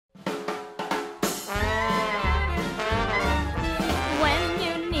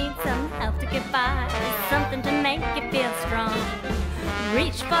feel strong.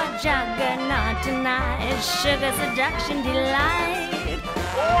 Reach for juggernaut tonight, sugar seduction delight.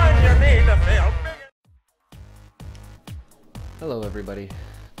 When you need to feel Hello everybody,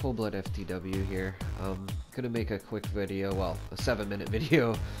 Full Blood FTW here. Gonna make a quick video, well, a 7-minute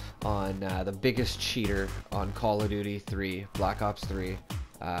video on the biggest cheater on Call of Duty 3, Black Ops 3,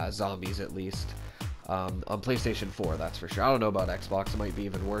 zombies at least, on PlayStation 4, that's for sure. I don't know about Xbox, it might be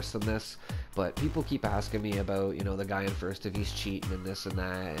even worse than this, but people keep asking me about, you know, the guy in first, if he's cheating and this and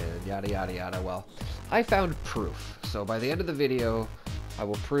that, and yada yada yada. Well, I found proof, so by the end of the video, I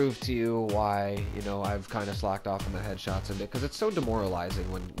will prove to you why, you know, I've kind of slacked off on the headshots a bit, because it's so demoralizing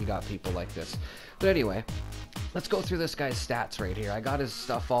when you got people like this. But anyway, let's go through this guy's stats right here. I got his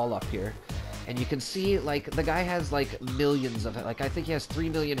stuff all up here, and you can see, like, the guy has, like, millions of, like, I think he has 3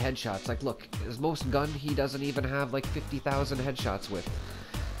 million headshots. Like, look, his most gun, he doesn't even have, like, 50,000 headshots with.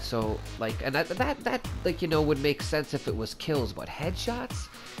 So, like, and that, like, you know, would make sense if it was kills, but headshots?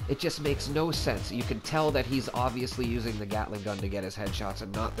 It just makes no sense. You can tell that he's obviously using the Gatling gun to get his headshots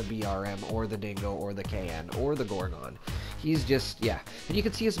and not the BRM or the Dingo or the KN or the Gorgon. He's just, yeah. And you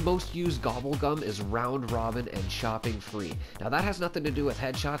can see his most used gobble gum is round robin and shopping free. Now that has nothing to do with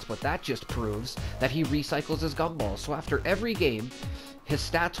headshots, but that just proves that he recycles his gumballs. So after every game, his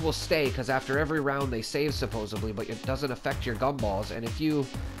stats will stay, because after every round they save supposedly, but it doesn't affect your gumballs. And if you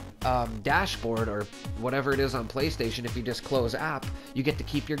dashboard or whatever it is on PlayStation, if you just close app, you get to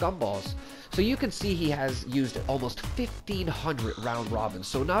keep your gumballs. So you can see he has used almost 1,500 round robins.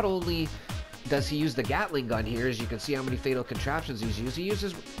 So not only does he use the Gatling gun here, as you can see how many fatal contraptions he's used, he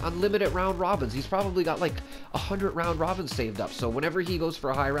uses unlimited round robins. He's probably got like 100 round robins saved up, so whenever he goes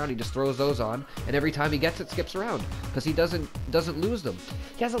for a high round, he just throws those on, and every time he gets it, skips around, because he doesn't lose them.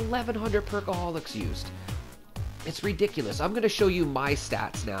 He has 1,100 perkaholics used. It's ridiculous. I'm going to show you my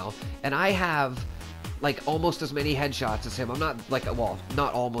stats now, and I have like almost as many headshots as him. I'm not like, well,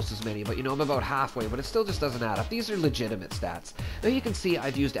 not almost as many, but you know, I'm about halfway, but it still just doesn't add up. These are legitimate stats. Now you can see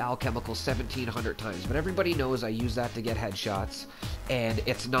I've used alchemical 1,700 times, but everybody knows I use that to get headshots, and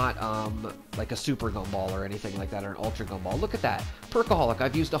it's not like a super gumball or anything like that, or an ultra gumball. Look at that. Perkaholic,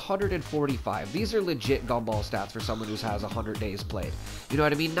 I've used 145. These are legit gumball stats for someone who has 100 days played. You know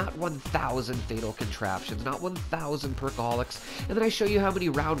what I mean? Not 1,000 fatal contraptions, not 1,000 perkaholics. And then I show you how many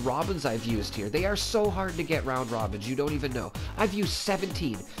round robins I've used here. They are so hard to get round robins, you don't even know. I've used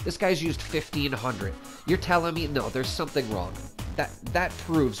 17. This guy's used 1,500. You're telling me, no, there's something wrong. That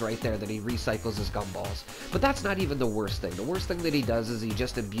proves right there that he recycles his gumballs. But that's not even the worst thing. The worst thing that he does is he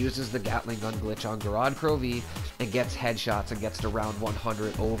just abuses the Gatling gun glitch on Garage Crow V and gets headshots and gets to round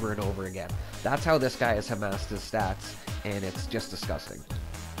 100 over and over again. That's how this guy has amassed his stats, and it's just disgusting.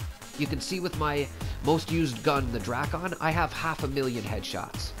 You can see with my most used gun, the Drakon, I have 500,000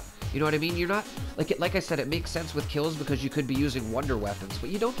 headshots. You know what I mean? You're not, like I said, it makes sense with kills because you could be using wonder weapons, but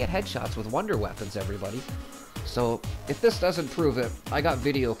you don't get headshots with wonder weapons, everybody. So, if this doesn't prove it, I got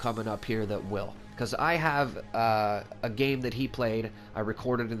video coming up here that will. Because I have a game that he played, I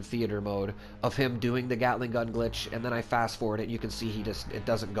recorded in theater mode, of him doing the Gatling gun glitch, and then I fast forward it, and you can see it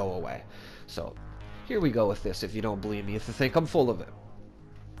doesn't go away. So, here we go with this, if you don't believe me, if you think I'm full of it.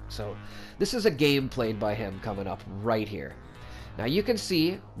 So, this is a game played by him coming up right here. Now you can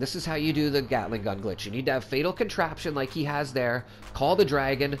see, this is how you do the Gatling gun glitch. You need to have fatal contraption like he has there, call the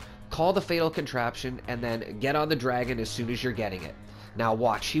dragon, call the fatal contraption, and then get on the dragon as soon as you're getting it. Now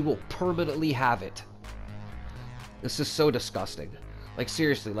watch, he will permanently have it. This is so disgusting. Like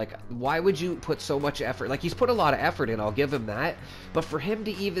seriously, like why would you put so much effort? Like he's put a lot of effort in, I'll give him that, but for him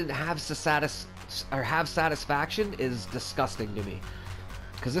to even have satisfaction is disgusting to me.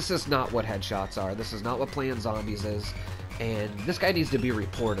 Because this is not what headshots are. This is not what playing zombies is. And this guy needs to be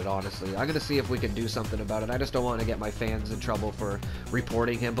reported, honestly. I'm going to see if we can do something about it. I just don't want to get my fans in trouble for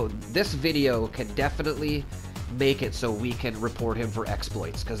reporting him. But this video can definitely make it so we can report him for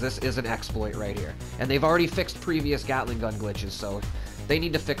exploits. Because this is an exploit right here. And they've already fixed previous Gatling gun glitches. So they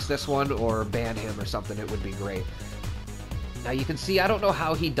need to fix this one or ban him or something. It would be great. Now you can see, I don't know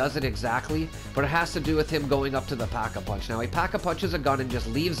how he does it exactly, but it has to do with him going up to the Pack-a-Punch. Now he Pack-a-Punches a gun and just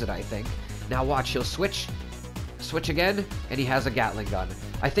leaves it, I think. Now watch, he'll switch again, and he has a Gatling gun.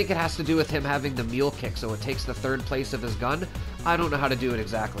 I think it has to do with him having the mule kick, so it takes the 3rd place of his gun. I don't know how to do it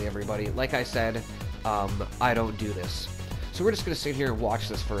exactly, everybody. Like I said, I don't do this. So we're just going to sit here and watch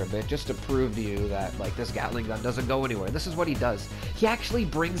this for a bit, just to prove to you that, like, this Gatling gun doesn't go anywhere. This is what he does. He actually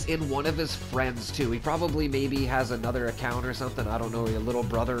brings in one of his friends, too. He probably maybe has another account or something. I don't know, a little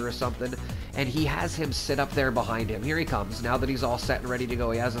brother or something. And he has him sit up there behind him. Here he comes. Now that he's all set and ready to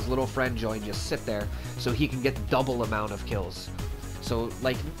go, he has his little friend join, just sit there, so he can get double amount of kills. So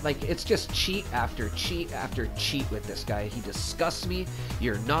like it's just cheat after cheat after cheat with this guy. He disgusts me.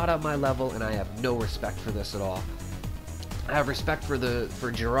 You're not on my level, and I have no respect for this at all. I have respect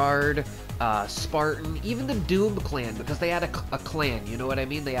for Gerard, Spartan, even the Doom clan, because they had a clan, you know what I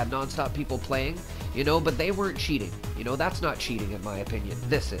mean? They had non-stop people playing, you know, but they weren't cheating. You know, that's not cheating in my opinion.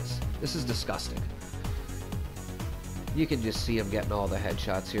 This is disgusting. You can just see him getting all the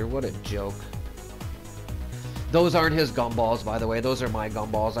headshots here. What a joke. Those aren't his gumballs, by the way. Those are my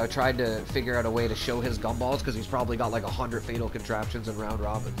gumballs. I tried to figure out a way to show his gumballs because he's probably got like 100 fatal contraptions and round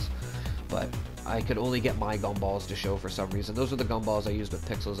robins. But I could only get my gumballs to show for some reason. Those are the gumballs I used with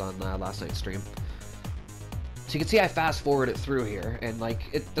Pixels on last night's stream. So you can see I fast forward it through here, and like,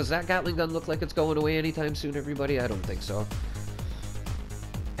 does that Gatling gun look like it's going away anytime soon, everybody? I don't think so.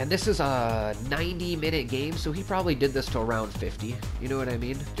 And this is a 90-minute game, so he probably did this to around 50. You know what I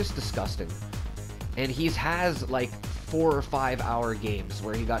mean? Just disgusting. And he has like 4 or 5 hour games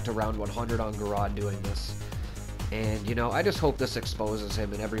where he got to round 100 on Garad doing this. And, you know, I just hope this exposes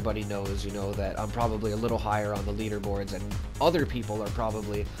him and everybody knows, you know, that I'm probably a little higher on the leaderboards and other people are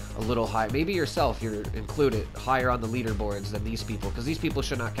probably a little higher. Maybe yourself, you're included, higher on the leaderboards than these people, because these people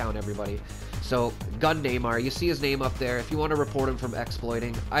should not count everybody. So, Gun Neymar, you see his name up there. If you want to report him from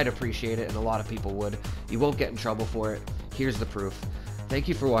exploiting, I'd appreciate it, and a lot of people would. You won't get in trouble for it. Here's the proof. Thank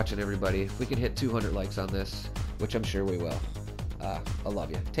you for watching, everybody. If we can hit 200 likes on this, which I'm sure we will, I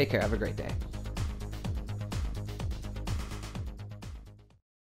love you. Take care. Have a great day.